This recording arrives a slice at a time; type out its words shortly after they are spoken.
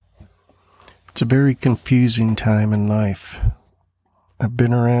It's a very confusing time in life. I've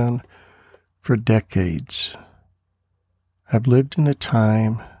been around for decades. I've lived in a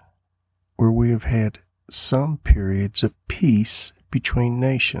time where we have had some periods of peace between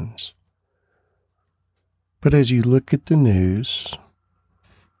nations. But as you look at the news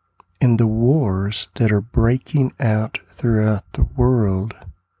and the wars that are breaking out throughout the world,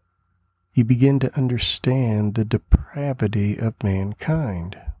 you begin to understand the depravity of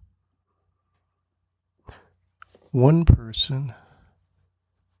mankind. One person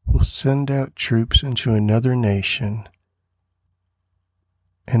will send out troops into another nation,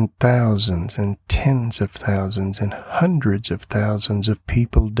 and thousands and tens of thousands and hundreds of thousands of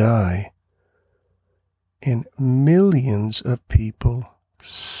people die, and millions of people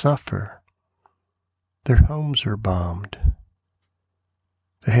suffer. Their homes are bombed.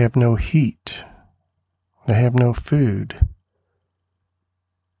 They have no heat. They have no food.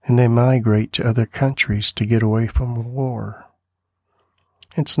 And they migrate to other countries to get away from war.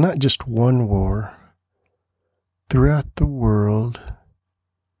 It's not just one war. Throughout the world,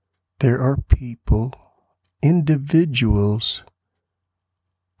 there are people, individuals,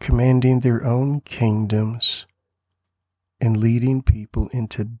 commanding their own kingdoms and leading people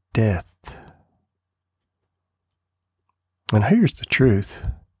into death. And here's the truth.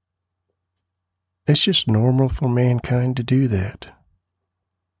 It's just normal for mankind to do that.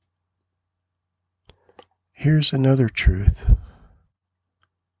 Here's another truth.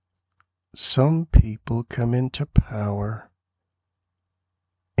 Some people come into power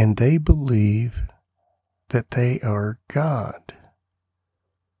and they believe that they are God.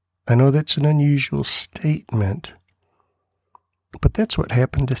 I know that's an unusual statement, but that's what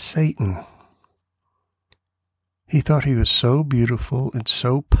happened to Satan. He thought he was so beautiful and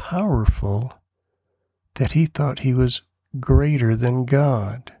so powerful that he thought he was greater than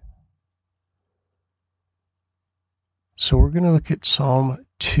God. So we're going to look at Psalm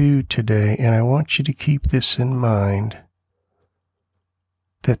 2 today, and I want you to keep this in mind,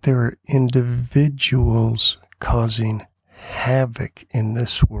 that there are individuals causing havoc in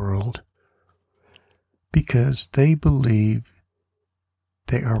this world because they believe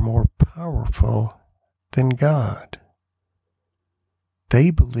they are more powerful than God.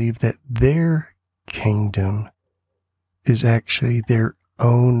 They believe that their kingdom is actually their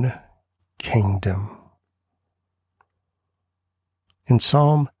own kingdom. In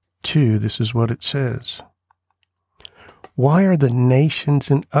Psalm 2, this is what it says. Why are the nations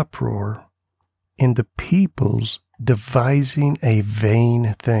in uproar and the peoples devising a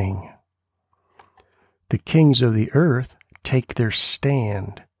vain thing? The kings of the earth take their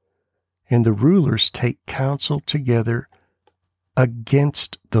stand, and the rulers take counsel together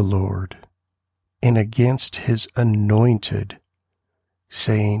against the Lord and against His Anointed,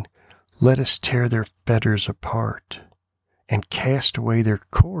 saying, let us tear their fetters apart and cast away their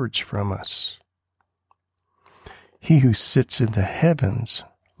cords from us. He who sits in the heavens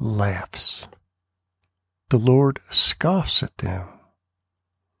laughs. The Lord scoffs at them.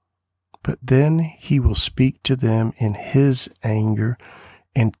 But then He will speak to them in His anger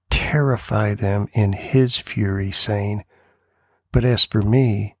and terrify them in His fury, saying, but as for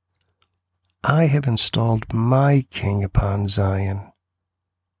me, I have installed my King upon Zion,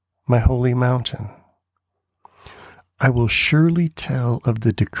 my holy mountain. I will surely tell of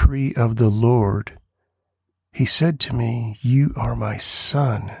the decree of the Lord. He said to me, you are my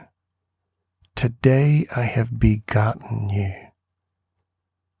son. Today I have begotten you.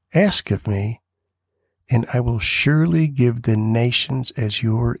 Ask of me, and I will surely give the nations as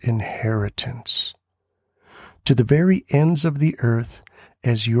your inheritance, to the very ends of the earth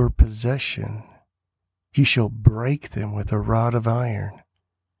as your possession. You shall break them with a rod of iron.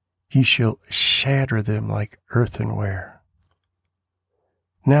 You shall shatter them like earthenware.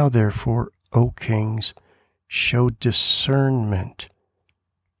 Now therefore, O kings, show discernment.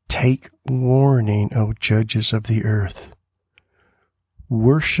 Take warning, O judges of the earth.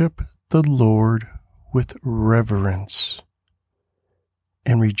 Worship the Lord with reverence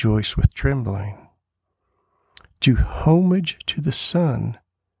and rejoice with trembling. Do homage to the Son,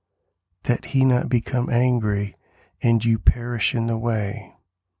 that He not become angry and you perish in the way.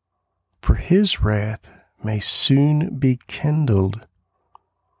 For His wrath may soon be kindled.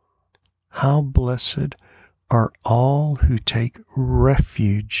 How blessed are all who take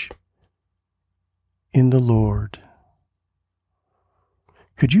refuge in the Lord.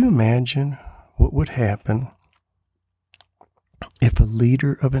 Could you imagine what would happen if a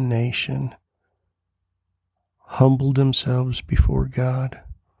leader of a nation humbled themselves before God?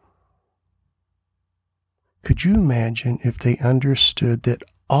 Could you imagine if they understood that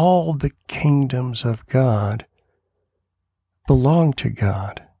all the kingdoms of God belong to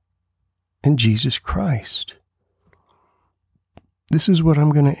God and Jesus Christ. This is what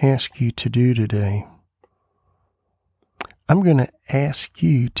I'm going to ask you to do today. I'm going to ask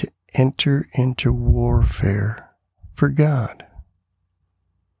you to enter into warfare for God.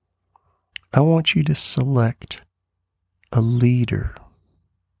 I want you to select a leader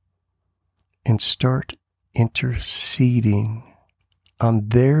and start interceding on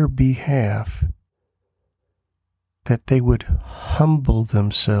their behalf, that they would humble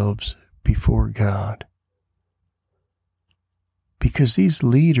themselves before God. Because these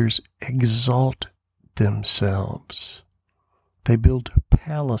leaders exalt themselves. They build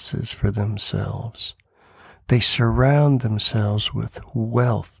palaces for themselves. They surround themselves with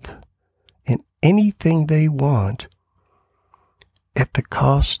wealth and anything they want at the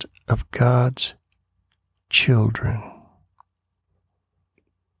cost of God's children.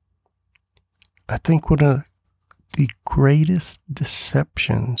 I think one of the greatest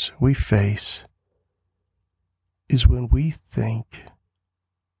deceptions we face is when we think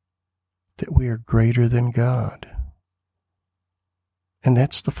that we are greater than God. And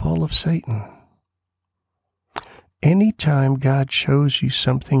that's the fall of Satan. Anytime God shows you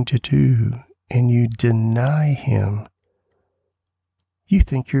something to do and you deny Him, you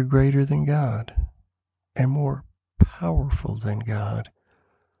think you're greater than God and more powerful than God.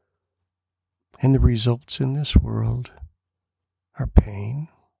 And the results in this world are pain,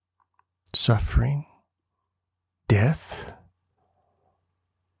 suffering, death.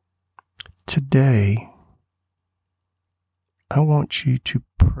 Today, I want you to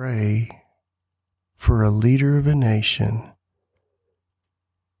pray for a leader of a nation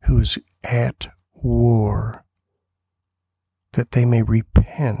who is at war, that they may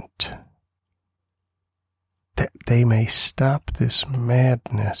repent, that they may stop this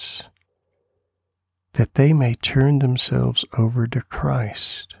madness, that they may turn themselves over to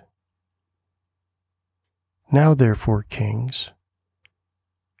Christ. Now, therefore, kings,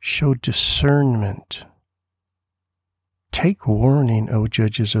 show discernment. Take warning, O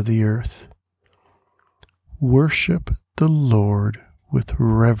judges of the earth. Worship the Lord with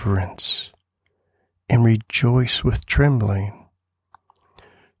reverence and rejoice with trembling.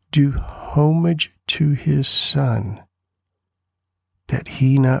 Do homage to His Son, that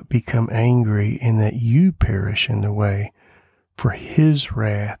He not become angry and that you perish in the way, for His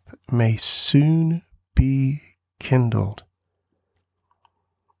wrath may soon be kindled.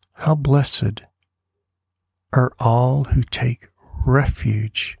 How blessed are all who take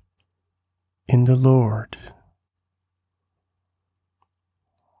refuge in the Lord.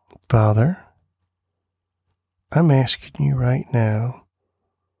 Father, I'm asking you right now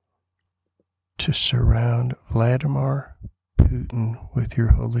to surround Vladimir Putin with your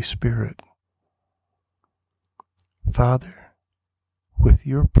Holy Spirit. Father, with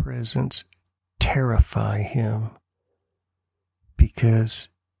your presence, terrify him, because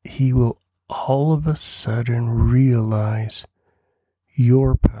he will all of a sudden realize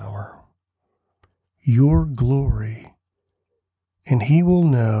your power, your glory, and he will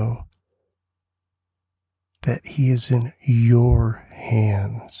know that he is in your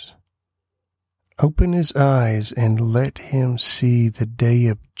hands. Open his eyes and let him see the day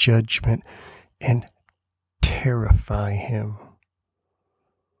of judgment and terrify him.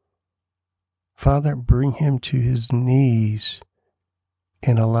 Father, bring him to his knees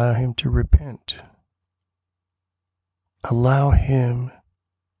and allow him to repent. Allow him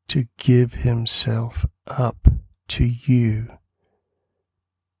to give himself up to you.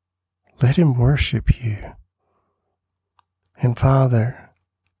 Let him worship you. And Father,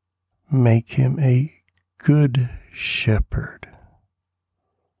 make him a good shepherd.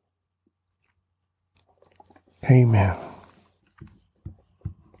 Amen.